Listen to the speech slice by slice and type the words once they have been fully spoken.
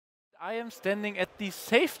I am standing at the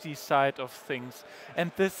safety side of things.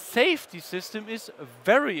 And the safety system is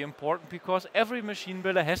very important because every machine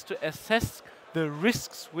builder has to assess the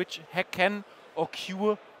risks which can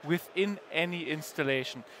occur within any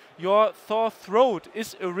installation. Your thaw throat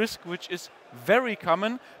is a risk which is very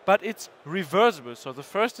common, but it's reversible. So the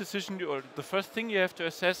first decision or the first thing you have to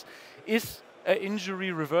assess is an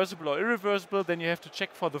injury reversible or irreversible. Then you have to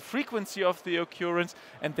check for the frequency of the occurrence,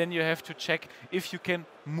 and then you have to check if you can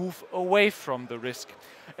move away from the risk.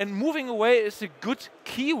 And moving away is a good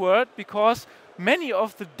keyword because many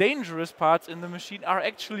of the dangerous parts in the machine are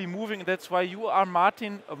actually moving. That's why you,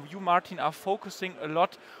 Martin, are focusing a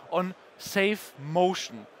lot on safe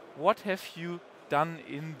motion. What have you done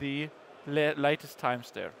in the latest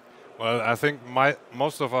times there? Well, I think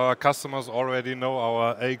most of our customers already know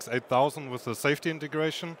our AX8000 with the safety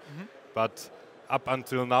integration, but up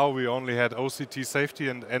until now we only had OCT safety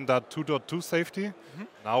and NDAT 2.2 safety.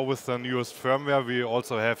 Now with the newest firmware we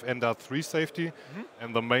also have NDAT 3 safety,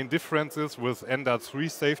 and the main difference is with NDAT 3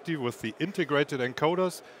 safety, with the integrated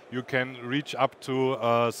encoders, you can reach up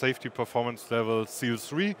to safety performance level SEAL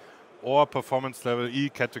 3 or performance level E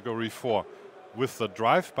category 4. With the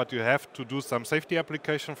drive, but you have to do some safety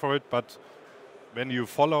application for it. But when you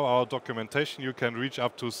follow our documentation, you can reach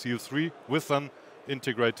up to SEAL 3 with an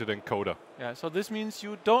integrated encoder. Yeah, so this means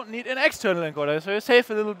you don't need an external encoder, so you're safe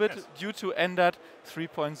a little bit due to NDAT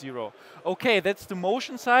 3.0. Okay, that's the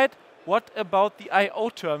motion side. What about the I/O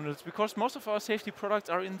terminals? Because most of our safety products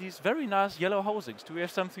are in these very nice yellow housings. Do we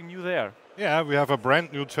have something new there? Yeah, we have a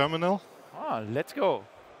brand new terminal. Let's go.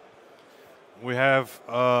 We have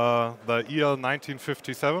the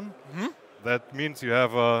EL1957. That means you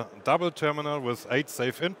have a double terminal with 8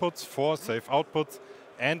 safe inputs, 4 safe outputs,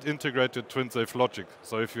 and integrated TwinSAFE logic.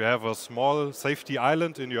 So if you have a small safety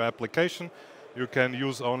island in your application, you can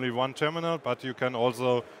use only one terminal, but you can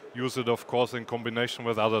also use it, of course, in combination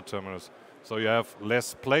with other terminals. So you have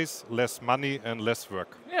less place, less money, and less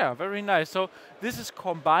work. Yeah, very nice. So this is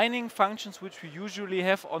combining functions which we usually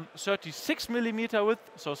have on 36mm width,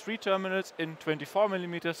 so 3 terminals in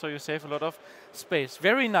 24mm, so you save a lot of space.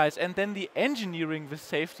 Very nice. And then the engineering with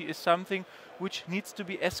safety is something which needs to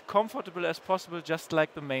be as comfortable as possible, just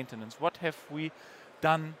like the maintenance. What have we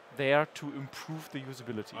done there to improve the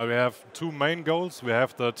usability? We have 2 main goals. We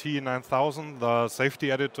have the TE9000, the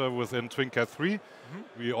safety editor within TwinCAD 3.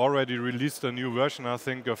 We already released a new version, I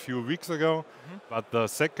think, a few weeks ago. But the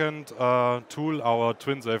second tool, our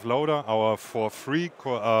TwinSAFE loader, our for free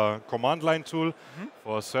command line tool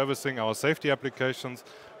for servicing our safety applications,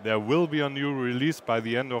 there will be a new release by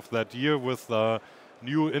the end of that year with the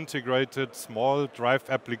new integrated small drive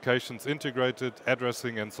applications, integrated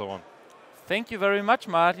addressing and so on. Thank you very much,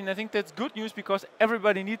 Martin. I think that's good news because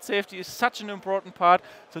everybody needs safety. Is such an important part,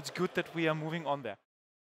 so it's good that we are moving on there.